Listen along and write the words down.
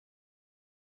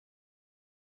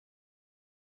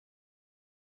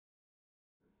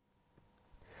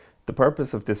The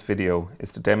purpose of this video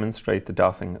is to demonstrate the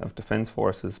doffing of Defence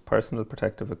Forces personal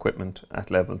protective equipment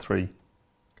at Level 3.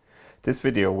 This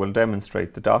video will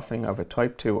demonstrate the doffing of a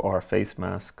Type 2R face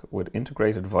mask with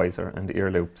integrated visor and ear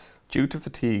loops. Due to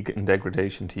fatigue and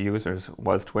degradation to users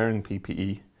whilst wearing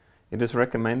PPE, it is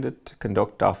recommended to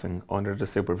conduct doffing under the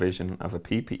supervision of a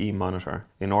PPE monitor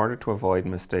in order to avoid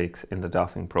mistakes in the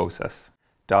doffing process.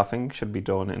 Doffing should be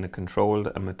done in a controlled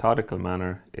and methodical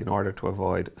manner in order to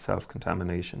avoid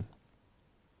self-contamination.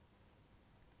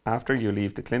 After you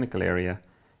leave the clinical area,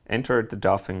 enter the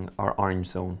doffing or orange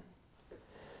zone.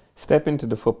 Step into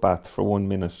the foot bath for 1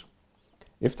 minute.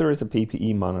 If there is a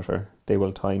PPE monitor, they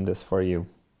will time this for you.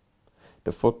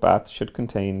 The foot bath should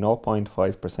contain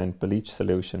 0.5% bleach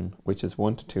solution, which is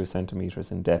 1 to 2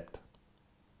 centimeters in depth.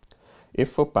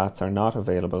 If foot baths are not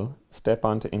available, step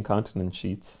onto incontinence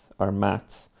sheets or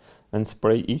mats and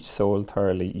spray each sole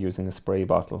thoroughly using a spray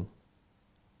bottle.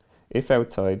 If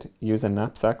outside, use a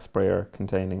knapsack sprayer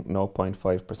containing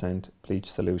 0.5%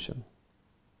 bleach solution.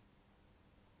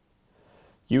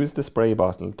 Use the spray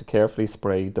bottle to carefully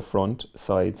spray the front,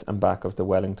 sides and back of the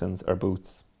Wellingtons or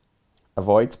boots.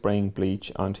 Avoid spraying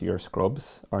bleach onto your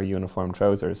scrubs or uniform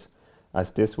trousers,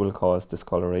 as this will cause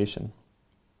discoloration.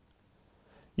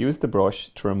 Use the brush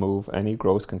to remove any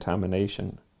gross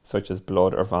contamination, such as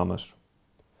blood or vomit.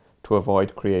 To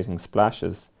avoid creating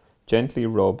splashes, gently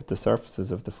rub the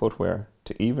surfaces of the footwear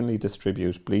to evenly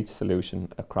distribute bleach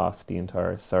solution across the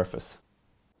entire surface.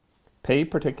 Pay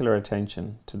particular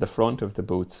attention to the front of the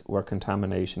boots where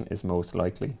contamination is most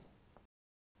likely.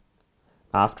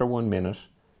 After 1 minute,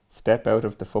 step out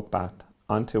of the foot bath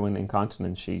onto an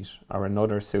incontinence sheet or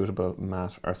another suitable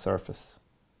mat or surface.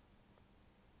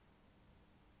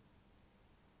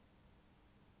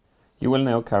 You will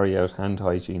now carry out hand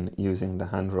hygiene using the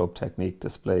hand rub technique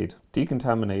displayed.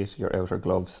 Decontaminate your outer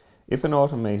gloves. If an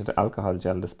automated alcohol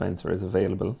gel dispenser is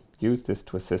available, use this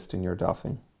to assist in your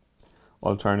doffing.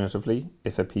 Alternatively,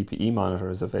 if a PPE monitor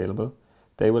is available,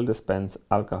 they will dispense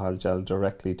alcohol gel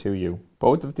directly to you.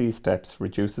 Both of these steps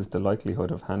reduces the likelihood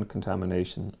of hand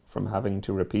contamination from having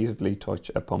to repeatedly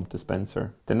touch a pump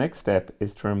dispenser. The next step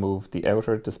is to remove the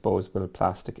outer disposable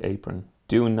plastic apron.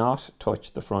 Do not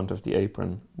touch the front of the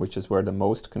apron, which is where the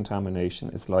most contamination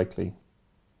is likely.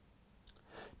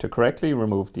 To correctly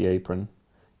remove the apron,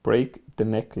 break the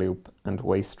neck loop and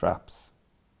waist straps.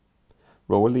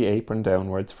 Roll the apron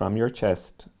downwards from your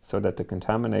chest so that the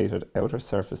contaminated outer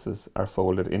surfaces are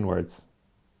folded inwards.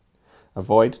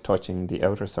 Avoid touching the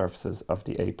outer surfaces of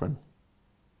the apron.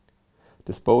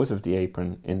 Dispose of the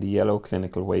apron in the yellow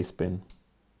clinical waste bin.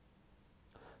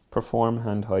 Perform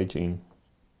hand hygiene.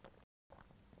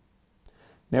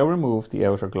 Now remove the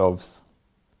outer gloves.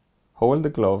 Hold the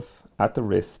glove at the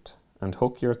wrist and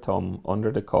hook your thumb under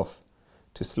the cuff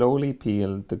to slowly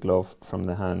peel the glove from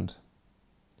the hand.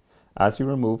 As you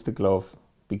remove the glove,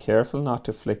 be careful not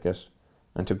to flick it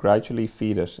and to gradually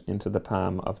feed it into the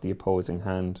palm of the opposing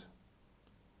hand.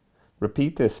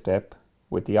 Repeat this step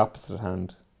with the opposite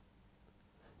hand.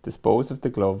 Dispose of the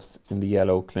gloves in the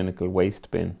yellow clinical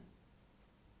waste bin.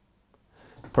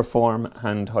 Perform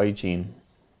hand hygiene.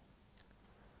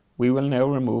 We will now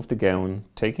remove the gown,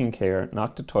 taking care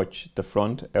not to touch the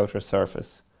front outer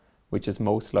surface, which is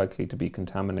most likely to be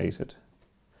contaminated.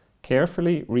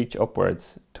 Carefully reach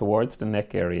upwards towards the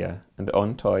neck area and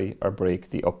untie or break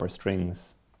the upper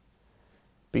strings.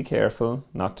 Be careful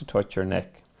not to touch your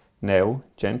neck. Now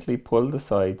gently pull the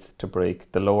sides to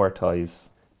break the lower ties.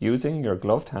 Using your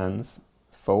gloved hands,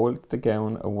 fold the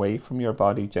gown away from your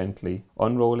body gently,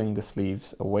 unrolling the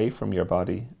sleeves away from your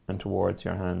body and towards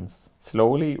your hands.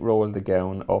 Slowly roll the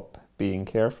gown up, being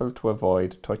careful to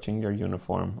avoid touching your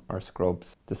uniform or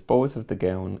scrubs. Dispose of the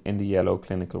gown in the yellow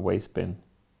clinical waste bin.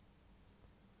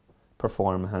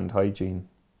 Perform hand hygiene.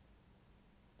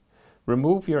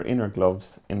 Remove your inner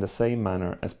gloves in the same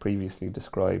manner as previously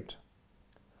described.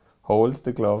 Hold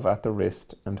the glove at the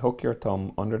wrist and hook your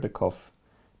thumb under the cuff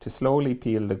to slowly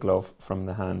peel the glove from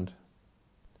the hand.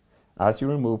 As you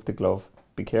remove the glove,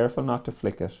 be careful not to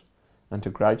flick it and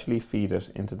to gradually feed it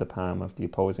into the palm of the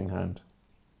opposing hand.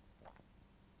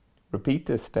 Repeat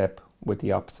this step with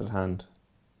the opposite hand.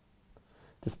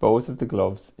 Dispose of the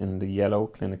gloves in the yellow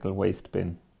clinical waste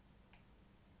bin.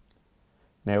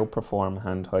 Now perform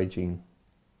hand hygiene.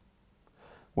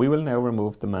 We will now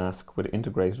remove the mask with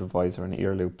integrated visor and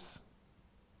ear loops.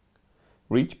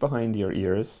 Reach behind your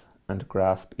ears and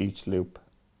grasp each loop.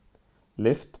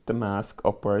 Lift the mask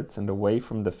upwards and away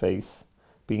from the face,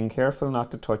 being careful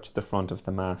not to touch the front of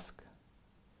the mask.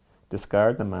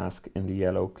 Discard the mask in the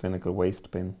yellow clinical waste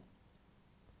bin.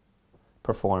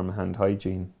 Perform hand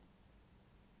hygiene.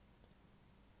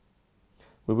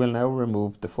 We will now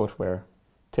remove the footwear.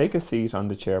 Take a seat on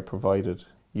the chair provided.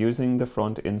 Using the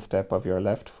front instep of your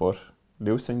left foot,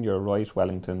 loosen your right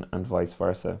Wellington and vice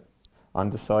versa. On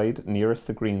the side nearest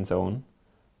the green zone,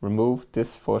 remove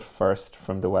this foot first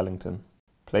from the Wellington.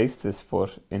 Place this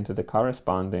foot into the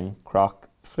corresponding croc,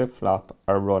 flip-flop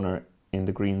or runner in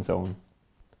the green zone.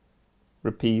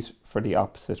 Repeat for the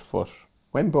opposite foot.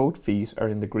 When both feet are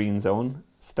in the green zone,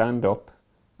 stand up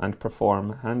and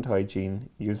perform hand hygiene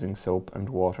using soap and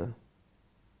water.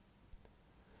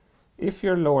 If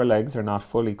your lower legs are not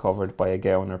fully covered by a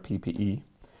gown or PPE,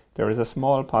 there is a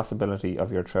small possibility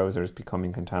of your trousers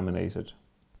becoming contaminated.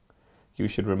 You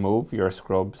should remove your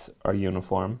scrubs or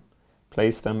uniform,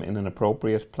 place them in an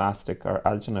appropriate plastic or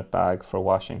alginate bag for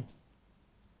washing.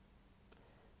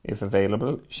 If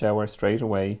available, shower straight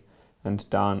away and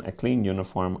don a clean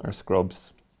uniform or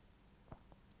scrubs.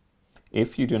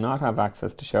 If you do not have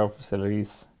access to shower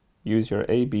facilities, use your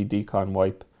AB Decon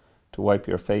wipe to wipe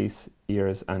your face,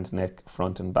 ears and neck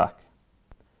front and back.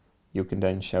 You can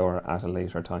then shower at a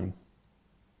later time.